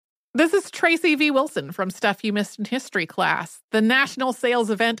This is Tracy V. Wilson from Stuff You Missed in History class. The national sales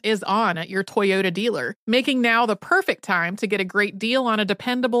event is on at your Toyota dealer, making now the perfect time to get a great deal on a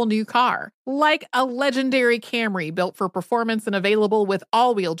dependable new car. Like a legendary Camry built for performance and available with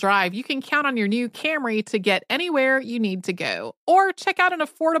all-wheel drive, you can count on your new Camry to get anywhere you need to go. Or check out an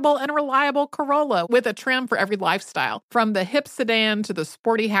affordable and reliable Corolla with a trim for every lifestyle. From the hip sedan to the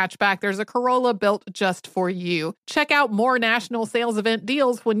sporty hatchback, there's a Corolla built just for you. Check out more national sales event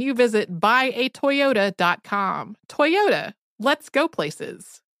deals when you visit buyatoyota.com. Toyota, let's go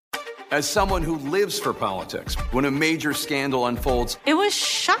places. As someone who lives for politics, when a major scandal unfolds, it was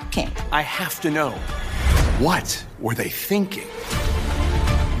shocking. I have to know, what were they thinking?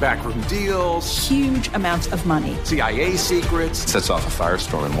 Backroom deals, huge amounts of money, CIA secrets, sets off a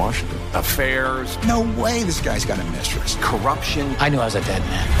firestorm in Washington, affairs. No way this guy's got a mistress. Corruption. I knew I was a dead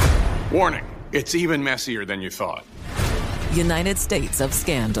man. Warning, it's even messier than you thought. United States of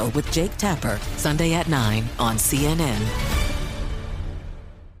Scandal with Jake Tapper, Sunday at 9 on CNN.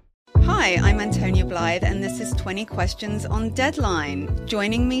 Hi, I'm Antonia Blythe, and this is 20 Questions on Deadline.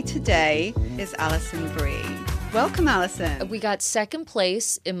 Joining me today is Alison Brie. Welcome, Alison. We got second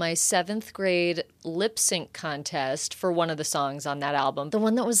place in my 7th grade lip sync contest for one of the songs on that album. The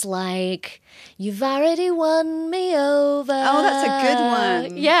one that was like, "You've already won me over." Oh, that's a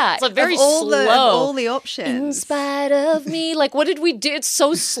good one. Yeah. It's very slow. Of all the options. In spite of me. Like, what did we do? It's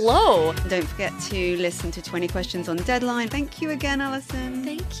so slow. Don't forget to listen to 20 Questions on Deadline. Thank you again, Alison.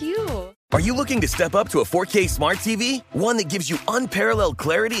 Thank you. Are you looking to step up to a 4K smart TV? One that gives you unparalleled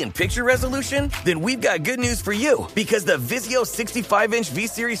clarity and picture resolution? Then we've got good news for you, because the Vizio 65-inch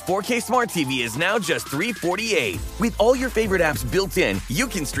V-Series 4K smart TV is now just $348. With all your favorite apps built in, you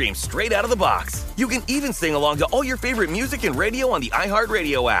can stream straight out of the box. You can even sing along to all your favorite music and radio on the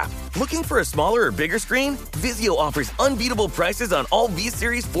iHeartRadio app. Looking for a smaller or bigger screen? Vizio offers unbeatable prices on all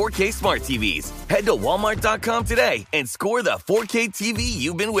V-Series 4K smart TVs. Head to Walmart.com today and score the 4K TV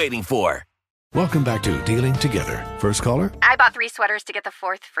you've been waiting for. Welcome back to Dealing Together. First caller? I bought 3 sweaters to get the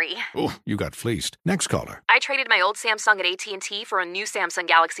 4th free. Oh, you got fleeced. Next caller? I traded my old Samsung at AT&T for a new Samsung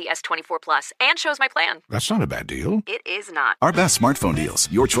Galaxy S24 Plus and chose my plan. That's not a bad deal. It is not. Our best smartphone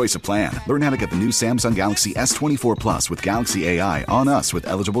deals. Your choice of plan. Learn how to get the new Samsung Galaxy S24 Plus with Galaxy AI on us with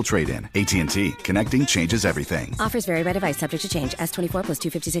eligible trade-in. AT&T. Connecting changes everything. Offers vary by device. Subject to change. S24 plus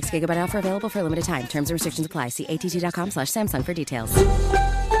 256GB offer available for a limited time. Terms and restrictions apply. See att.com/Samsung for details.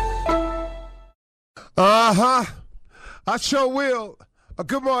 I sure will.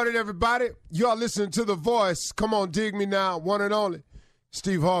 Good morning, everybody. You are listening to The Voice. Come on, dig me now. One and only.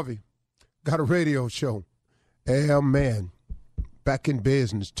 Steve Harvey. Got a radio show. Man. Back in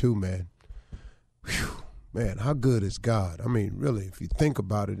business, too, man. Whew. Man, how good is God? I mean, really, if you think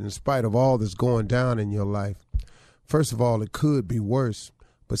about it, in spite of all that's going down in your life, first of all, it could be worse.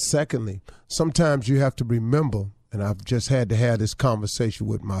 But secondly, sometimes you have to remember, and I've just had to have this conversation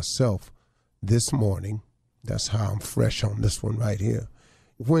with myself this morning. That's how I'm fresh on this one right here.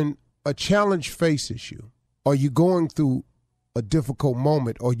 When a challenge faces you, or you're going through a difficult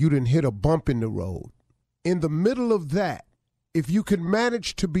moment, or you didn't hit a bump in the road, in the middle of that, if you can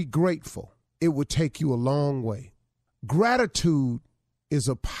manage to be grateful, it would take you a long way. Gratitude is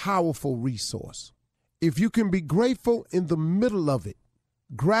a powerful resource. If you can be grateful in the middle of it,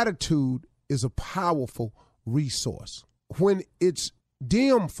 gratitude is a powerful resource. When it's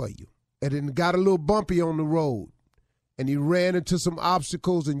dim for you, and it got a little bumpy on the road, and you ran into some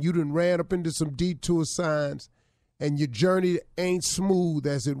obstacles, and you done ran up into some detour signs, and your journey ain't smooth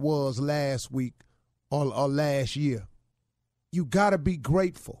as it was last week or last year. You got to be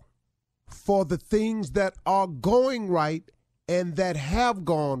grateful for the things that are going right and that have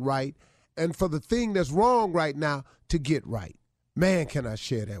gone right, and for the thing that's wrong right now to get right. Man, can I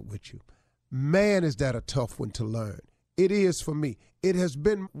share that with you? Man, is that a tough one to learn. It is for me. It has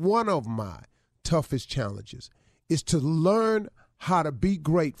been one of my toughest challenges, is to learn how to be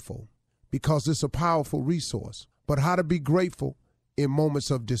grateful, because it's a powerful resource, but how to be grateful in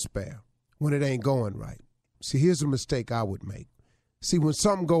moments of despair when it ain't going right. See, here's a mistake I would make. See, when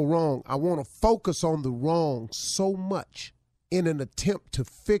something go wrong, I want to focus on the wrong so much in an attempt to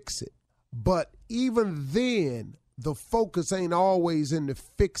fix it. But even then, the focus ain't always in to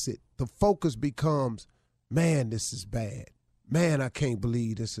fix it. The focus becomes, man, this is bad. Man, I can't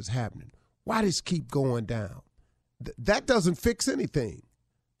believe this is happening. Why does this keep going down? That doesn't fix anything.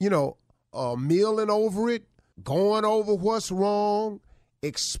 You know, milling over it, going over what's wrong,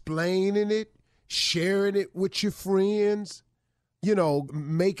 explaining it, sharing it with your friends, you know,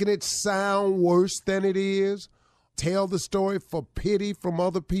 making it sound worse than it is, tell the story for pity from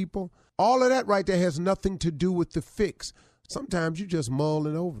other people. All of that right there has nothing to do with the fix. Sometimes you just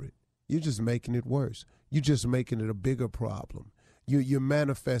mulling over it. you're just making it worse. You're just making it a bigger problem. You're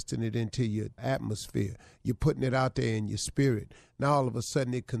manifesting it into your atmosphere. You're putting it out there in your spirit. Now all of a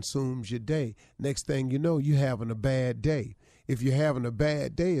sudden it consumes your day. Next thing you know, you're having a bad day. If you're having a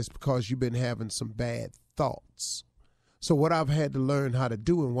bad day, it's because you've been having some bad thoughts. So what I've had to learn how to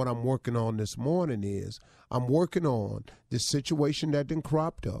do and what I'm working on this morning is I'm working on this situation that done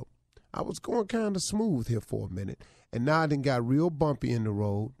cropped up. I was going kind of smooth here for a minute, and now I done got real bumpy in the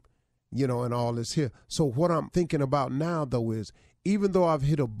road, you know, and all this here. So what I'm thinking about now, though, is even though I've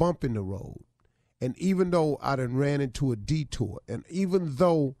hit a bump in the road, and even though I done ran into a detour, and even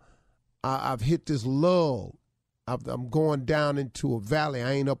though I've hit this lull, I'm going down into a valley,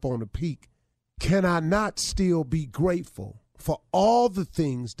 I ain't up on the peak, can I not still be grateful for all the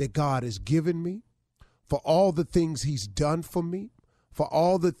things that God has given me, for all the things he's done for me, for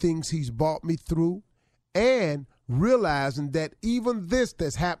all the things he's brought me through, and realizing that even this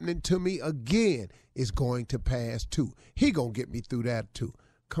that's happening to me again is going to pass too. He gonna get me through that too.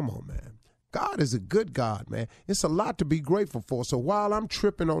 Come on, man. God is a good God, man. It's a lot to be grateful for. So while I'm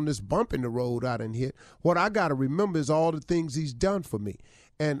tripping on this bump in the road I done hit, what I got to remember is all the things he's done for me.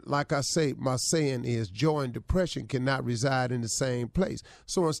 And like I say, my saying is joy and depression cannot reside in the same place.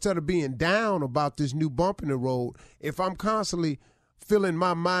 So instead of being down about this new bump in the road, if I'm constantly filling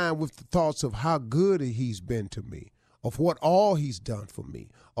my mind with the thoughts of how good he's been to me, of what all he's done for me,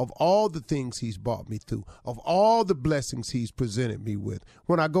 of all the things he's brought me through, of all the blessings he's presented me with.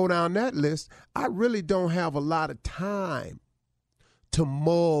 When I go down that list, I really don't have a lot of time to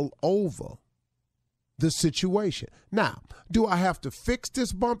mull over the situation. Now, do I have to fix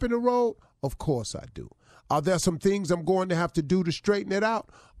this bump in the road? Of course I do. Are there some things I'm going to have to do to straighten it out?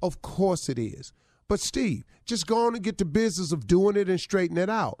 Of course it is. But Steve, just go on and get the business of doing it and straighten it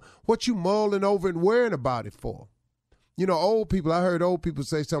out. What you mulling over and worrying about it for? You know, old people, I heard old people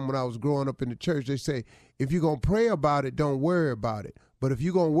say something when I was growing up in the church. They say, if you're going to pray about it, don't worry about it. But if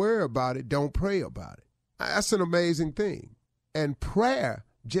you're going to worry about it, don't pray about it. That's an amazing thing. And prayer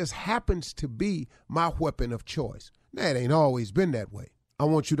just happens to be my weapon of choice. Now, it ain't always been that way. I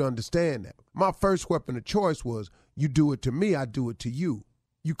want you to understand that. My first weapon of choice was, you do it to me, I do it to you.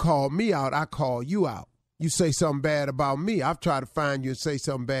 You call me out, I call you out. You say something bad about me, I've tried to find you and say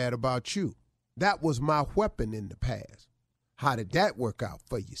something bad about you. That was my weapon in the past. How did that work out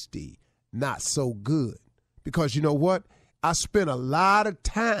for you, Steve? Not so good. Because you know what? I spent a lot of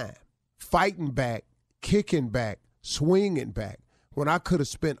time fighting back, kicking back, swinging back, when I could have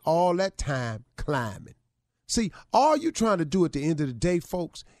spent all that time climbing. See, all you trying to do at the end of the day,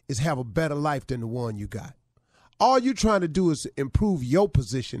 folks, is have a better life than the one you got. All you trying to do is improve your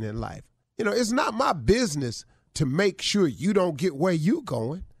position in life. You know, it's not my business to make sure you don't get where you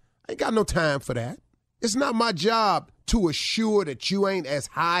going. I ain't got no time for that. It's not my job to assure that you ain't as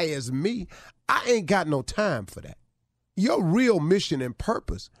high as me. I ain't got no time for that. Your real mission and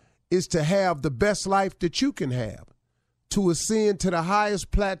purpose is to have the best life that you can have, to ascend to the highest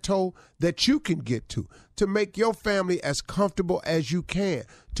plateau that you can get to make your family as comfortable as you can,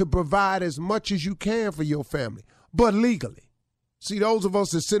 to provide as much as you can for your family, but legally. See, those of us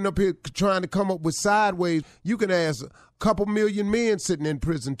that sitting up here trying to come up with sideways, you can ask a couple million men sitting in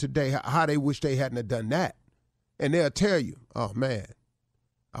prison today how they wish they hadn't have done that. And they'll tell you, oh, man,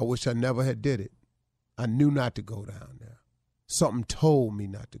 I wish I never had did it. I knew not to go down there. Something told me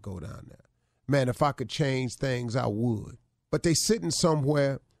not to go down there. Man, if I could change things, I would. But they sitting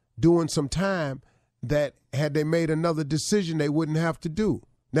somewhere doing some time that had they made another decision, they wouldn't have to do.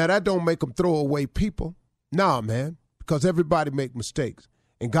 Now, that don't make them throw away people. Nah, man, because everybody make mistakes,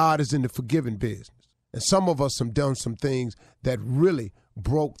 and God is in the forgiving business. And some of us have done some things that really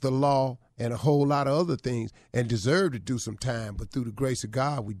broke the law and a whole lot of other things and deserved to do some time, but through the grace of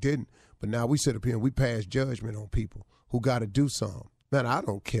God, we didn't. But now we sit up here and we pass judgment on people who got to do something. Man, I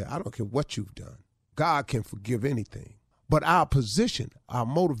don't care. I don't care what you've done. God can forgive anything. But our position, our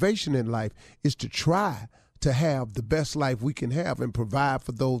motivation in life is to try to have the best life we can have and provide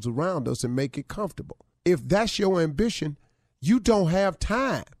for those around us and make it comfortable. If that's your ambition, you don't have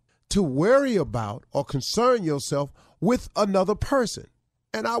time to worry about or concern yourself with another person.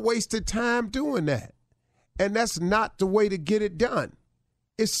 And I wasted time doing that. And that's not the way to get it done.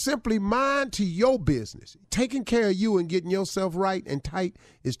 It's simply mind to your business. Taking care of you and getting yourself right and tight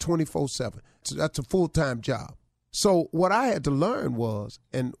is 24/7. So that's a full-time job. So what I had to learn was,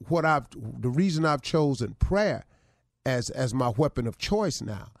 and the reason I've chosen prayer as my weapon of choice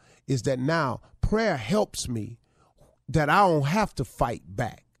now, is that now prayer helps me that I don't have to fight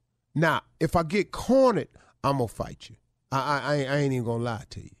back. Now, if I get cornered, I'm going to fight you. I ain't even going to lie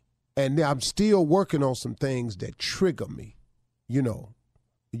to you. And I'm still working on some things that trigger me, you know,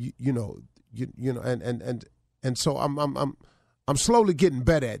 and so I'm slowly getting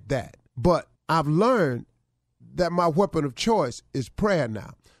better at that. But I've learned that my weapon of choice is prayer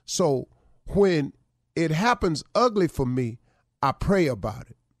now. So when it happens ugly for me, I pray about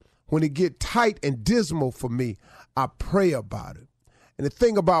it. When it get tight and dismal for me, I pray about it. And the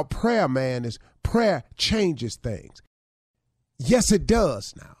thing about prayer, man, is prayer changes things. Yes, it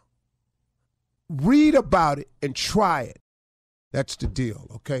does now. Read about it and try it. That's the deal,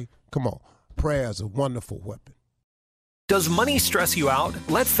 okay? Come on. Prayer is a wonderful weapon. Does money stress you out?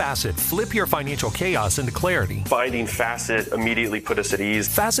 Let Facet flip your financial chaos into clarity. Finding Facet immediately put us at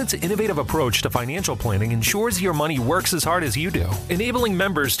ease. Facet's innovative approach to financial planning ensures your money works as hard as you do, enabling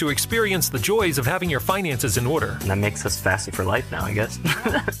members to experience the joys of having your finances in order. And that makes us Facet for life now, I guess.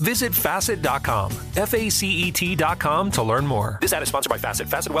 Visit Facet.com, FACET.com to learn more. This ad is sponsored by Facet.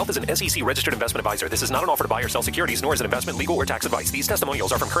 Facet Wealth is an SEC registered investment advisor. This is not an offer to buy or sell securities, nor is it investment, legal, or tax advice. These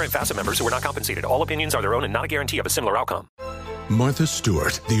testimonials are from current Facet members who are not compensated. All opinions are their own and not a guarantee of a similar outcome. Martha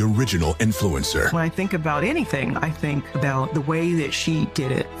Stewart, the original influencer. When I think about anything, I think about the way that she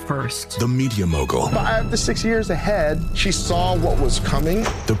did it first. The media mogul. 5 to 6 years ahead, she saw what was coming.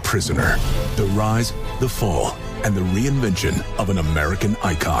 The prisoner. The rise, the fall, and the reinvention of an American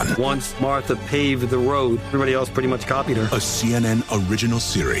icon. Once Martha paved the road, everybody else pretty much copied her. A CNN original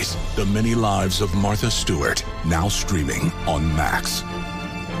series, The Many Lives of Martha Stewart, now streaming on Max.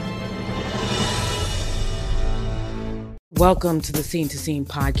 Welcome to the Scene to Scene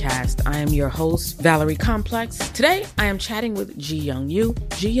podcast. I am your host, Valerie Complex. Today, I am chatting with Ji Young Yoo.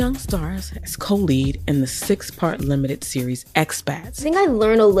 Ji Young stars as co-lead in the 6-part limited series Expats. I think I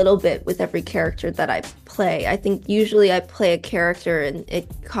learn a little bit with every character that I play. I think usually I play a character and it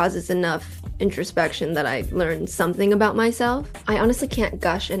causes enough introspection that I learn something about myself. I honestly can't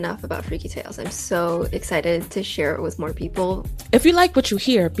gush enough about Freaky Tales. I'm so excited to share it with more people. If you like what you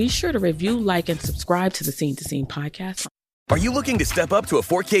hear, be sure to review, like, and subscribe to the Scene to Scene podcast. Are you looking to step up to a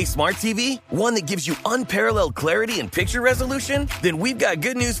 4K smart TV? One that gives you unparalleled clarity and picture resolution? Then we've got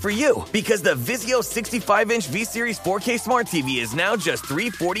good news for you, because the Vizio 65-inch V-Series 4K smart TV is now just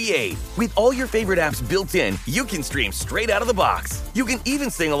 $348. With all your favorite apps built in, you can stream straight out of the box. You can even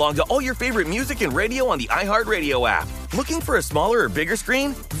sing along to all your favorite music and radio on the iHeartRadio app. Looking for a smaller or bigger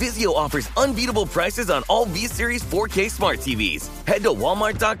screen? Vizio offers unbeatable prices on all V-Series 4K smart TVs. Head to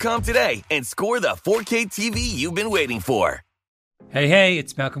Walmart.com today and score the 4K TV you've been waiting for. Hey,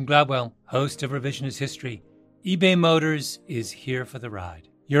 it's Malcolm Gladwell, host of Revisionist History. eBay Motors is here for the ride.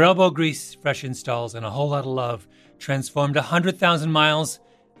 Your elbow grease, fresh installs, and a whole lot of love transformed 100,000 miles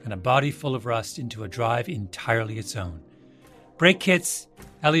and a body full of rust into a drive entirely its own. Brake kits,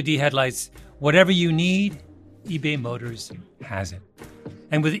 LED headlights, whatever you need, eBay Motors has it.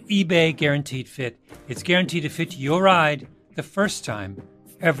 And with eBay Guaranteed Fit, it's guaranteed to fit your ride the first time,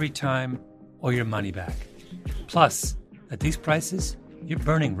 every time, or your money back. Plus, at these prices, you're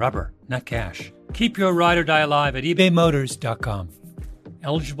burning rubber, not cash. Keep your ride or die alive at ebaymotors.com.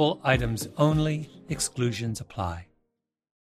 Eligible items only. Exclusions apply.